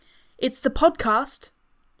It's the podcast.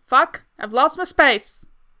 Fuck, I've lost my space.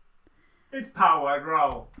 It's Power Word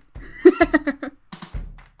Roll.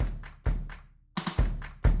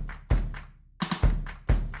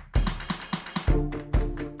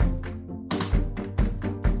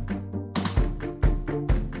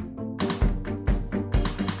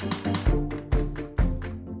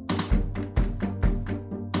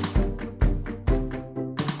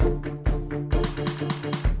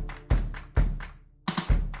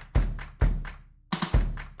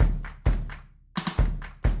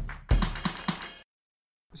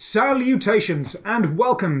 Salutations and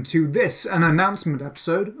welcome to this, an announcement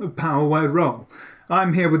episode of Power Word Roll.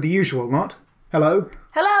 I'm here with the usual lot. Hello.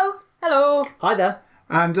 Hello. Hello. Hi there.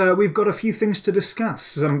 And we've got a few things to discuss,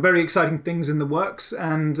 some very exciting things in the works.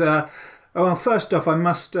 And well, first off, I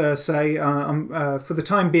must say, for the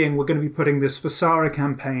time being, we're going to be putting this Svasara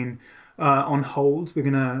campaign on hold.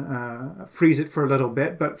 We're going to freeze it for a little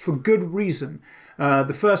bit, but for good reason.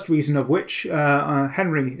 The first reason of which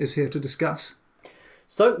Henry is here to discuss.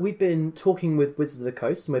 So, we've been talking with Wizards of the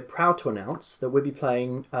Coast, and we're proud to announce that we'll be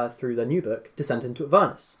playing through their new book, Descent into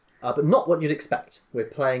Avernus. But not what you'd expect. We're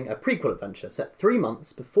playing a prequel adventure set 3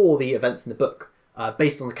 months before the events in the book,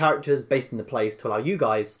 based on the characters, based in the plays, to allow you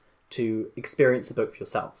guys to experience the book for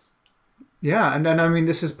yourselves. Yeah, and then, I mean,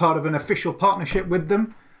 this is part of an official partnership with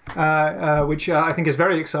them, which I think is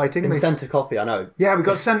very exciting. And sent a copy, I know. Yeah, we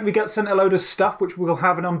got sent a load of stuff, which we'll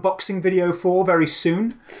have an unboxing video for very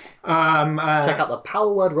soon. Check out the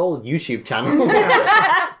Power Word Roll YouTube channel.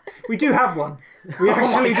 We do have one. We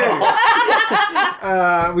actually do.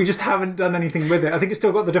 We just haven't done anything with it. I think it's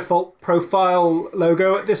still got the default profile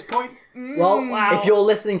logo at this point. Well, if you're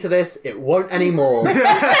listening to this, it won't anymore.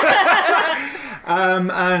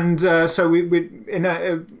 So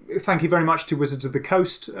thank you very much to Wizards of the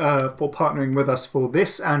Coast for partnering with us for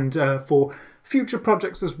this and for future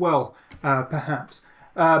projects as well, perhaps.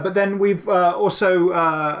 But then we've also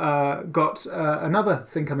got another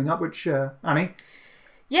thing coming up, which, Annie?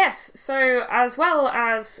 Yes, so as well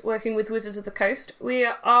as working with Wizards of the Coast, we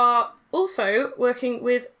are also working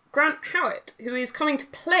with Grant Howitt, who is coming to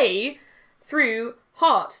play through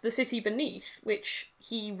Heart, the City Beneath, which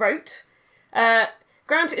he wrote.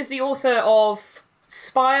 Grant is the author of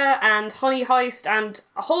Spire and Honey Heist and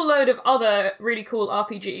a whole load of other really cool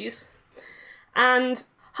RPGs. And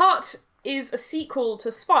Heart is a sequel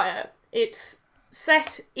to Spire. It's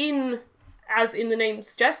set in, as in the name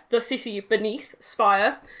suggests, the city beneath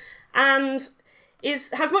Spire, and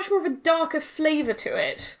has much more of a darker flavour to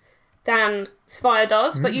it than Spire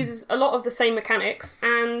does, but uses a lot of the same mechanics,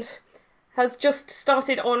 and has just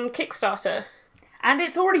started on Kickstarter. And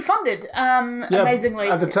it's already funded, amazingly.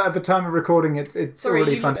 At the time of recording, it's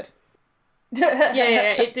already funded.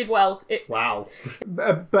 Yeah, it did well. Wow.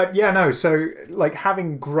 But yeah, no, so like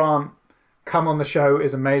having Grant come on the show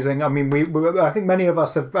is amazing. I mean, I think many of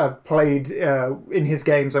us have played in his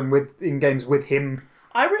games and in games with him.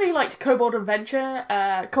 I really liked Kobold Endeavor.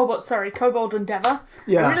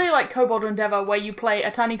 Yeah. I really like Kobold Endeavor, where you play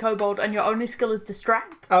a tiny kobold and your only skill is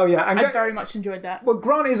distract. Oh yeah, and I very much enjoyed that. Well,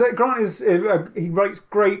 Grant is he writes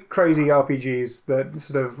great, crazy RPGs that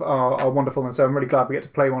sort of are wonderful, and so I'm really glad we get to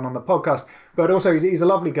play one on the podcast. But also, he's a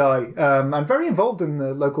lovely guy and very involved in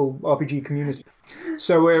the local RPG community.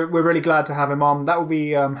 So we're really glad to have him on. That will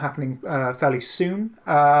be happening fairly soon.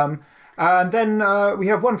 And then we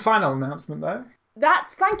have one final announcement though.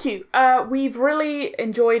 Thank you. We've really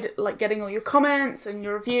enjoyed getting all your comments and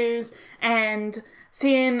your reviews and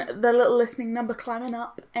seeing the little listening number climbing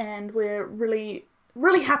up, and we're really,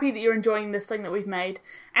 really happy that you're enjoying this thing that we've made.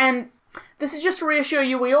 And this is just to reassure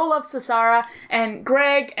you, we all love Svasara, and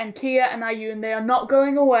Greg and Kia and Ayun, they are not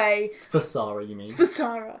going away. Svasara, you mean?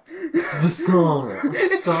 Svasara. Svasara.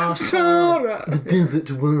 It's Svasara. The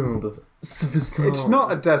desert world of Svasara. It's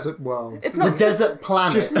not a desert world. It's not the desert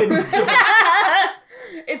planet. Just been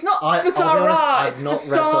It's not Svasara, it's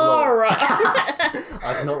Svasara.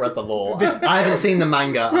 I've not read the lore. I haven't seen the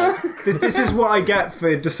manga. This is what I get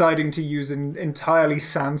for deciding to use entirely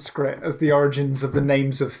Sanskrit as the origins of the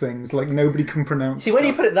names of things. Like, nobody can pronounce See, when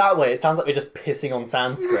you stuff. put it that way, it sounds like we're just pissing on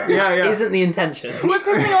Sanskrit. Yeah. Isn't the intention. We're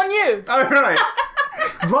pissing on you. Oh, right.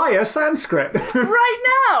 Via Sanskrit. Right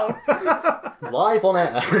now. Live on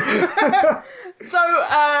air. So,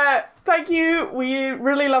 thank you. We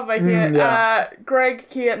really love making it. Yeah. Greg,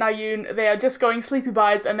 Kia, and Ayun, they are just going sleepy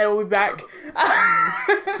byes and they will be back.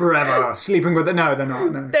 Forever. Sleeping with it. No, they're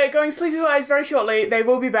not. No. They're going sleepy byes very shortly. They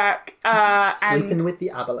will be back. Sleeping with the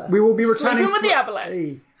Aboleth. We will be returning. Sleeping with the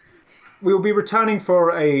Aboleths. we will be returning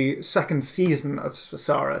for a second season of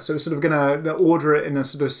Sara, so we're sort of going to order it in a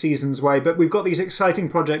sort of seasons way. But we've got these exciting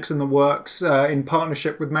projects in the works in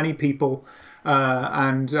partnership with many people,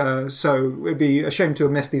 so it'd be a shame to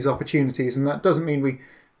have missed these opportunities. And that doesn't mean we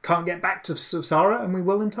can't get back to Sara, and we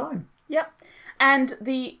will in time. Yep. And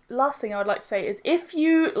the last thing I would like to say is if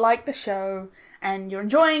you like the show and you're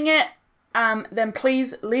enjoying it, then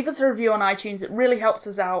please leave us a review on iTunes. It really helps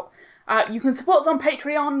us out. You can support us on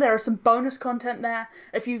Patreon. There is some bonus content there.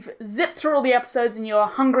 If you've zipped through all the episodes and you're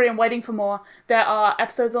hungry and waiting for more, there are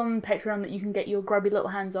episodes on Patreon that you can get your grubby little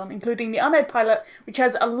hands on, including the Unaired Pilot, which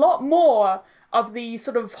has a lot more of the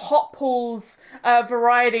sort of hot pools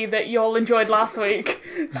variety that you all enjoyed last week.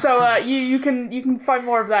 So you can find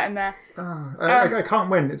more of that in there. I can't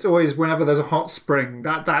win. It's always whenever there's a hot spring.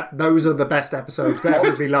 Those are the best episodes that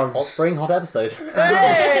everybody loves. Hot spring, hot episode.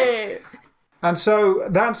 Hey! And so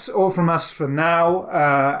that's all from us for now.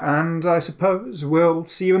 And I suppose we'll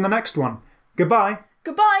see you in the next one. Goodbye.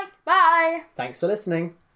 Goodbye. Bye! Thanks for listening.